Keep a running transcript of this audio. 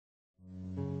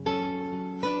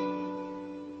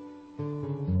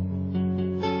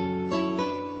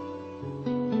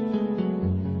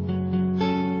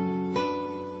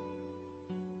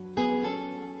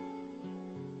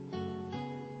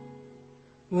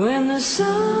When the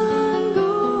sun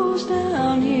goes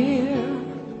down here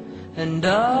and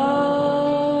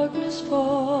darkness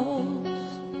falls,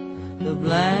 the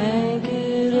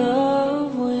blanket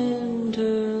of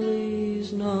winter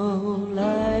leaves no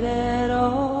light at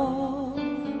all.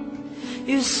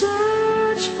 You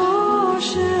search for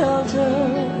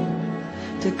shelter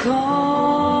to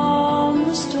calm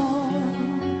the storm,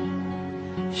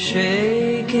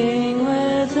 shaking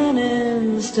with an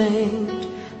instinct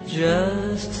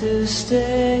just to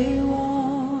stay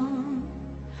warm.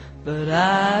 But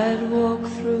I'd walk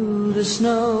through the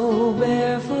snow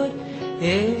barefoot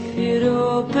if you'd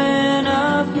open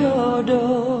up your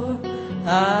door.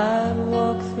 I'd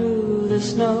walk through the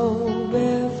snow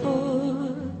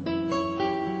barefoot.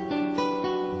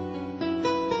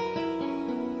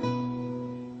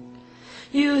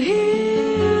 You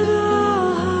hear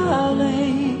the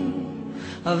howling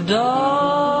of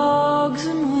dogs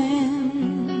and wind,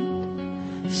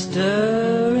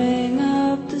 stirring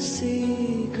up the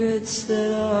secrets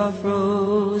that are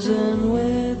frozen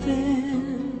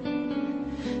within.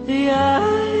 The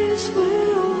ice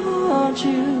will haunt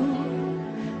you,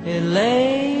 it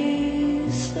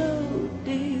lays so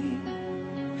deep,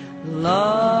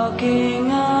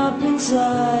 locking up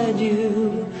inside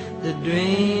you the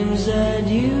dreams that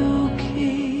you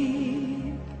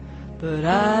keep. But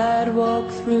I'd walk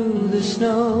through the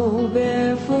snow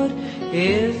barefoot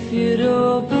if you'd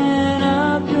open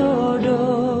up your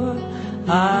door.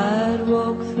 I'd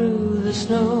walk through the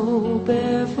snow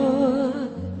barefoot.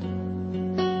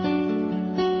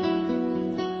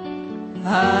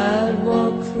 I'd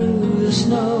walk through the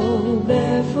snow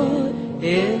barefoot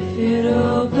if you'd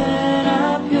open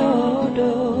up your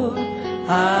door.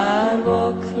 I'd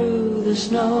walk through the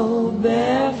snow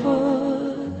barefoot.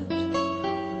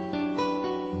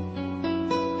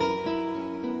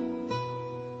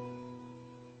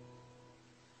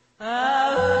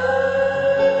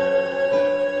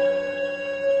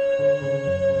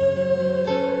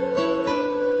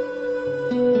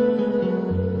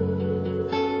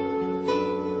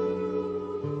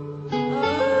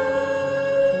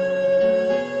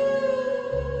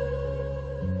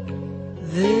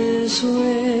 This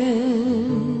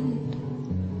wind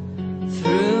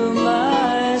through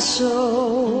my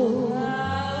soul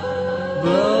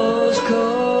blows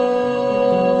cold.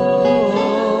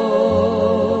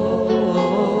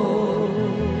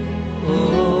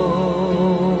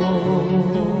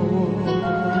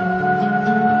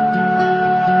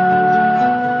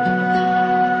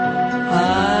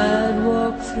 I'd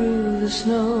walk through the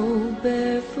snow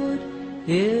barefoot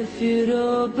if you'd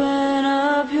open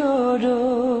up your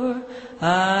door.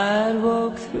 I'd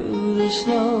walk through the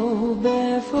snow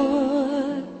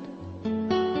barefoot.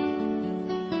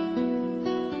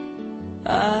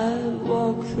 I'd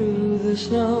walk through the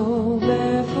snow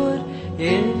barefoot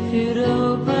if you'd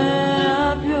open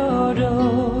up your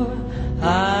door.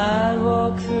 I'd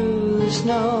walk through the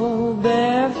snow barefoot.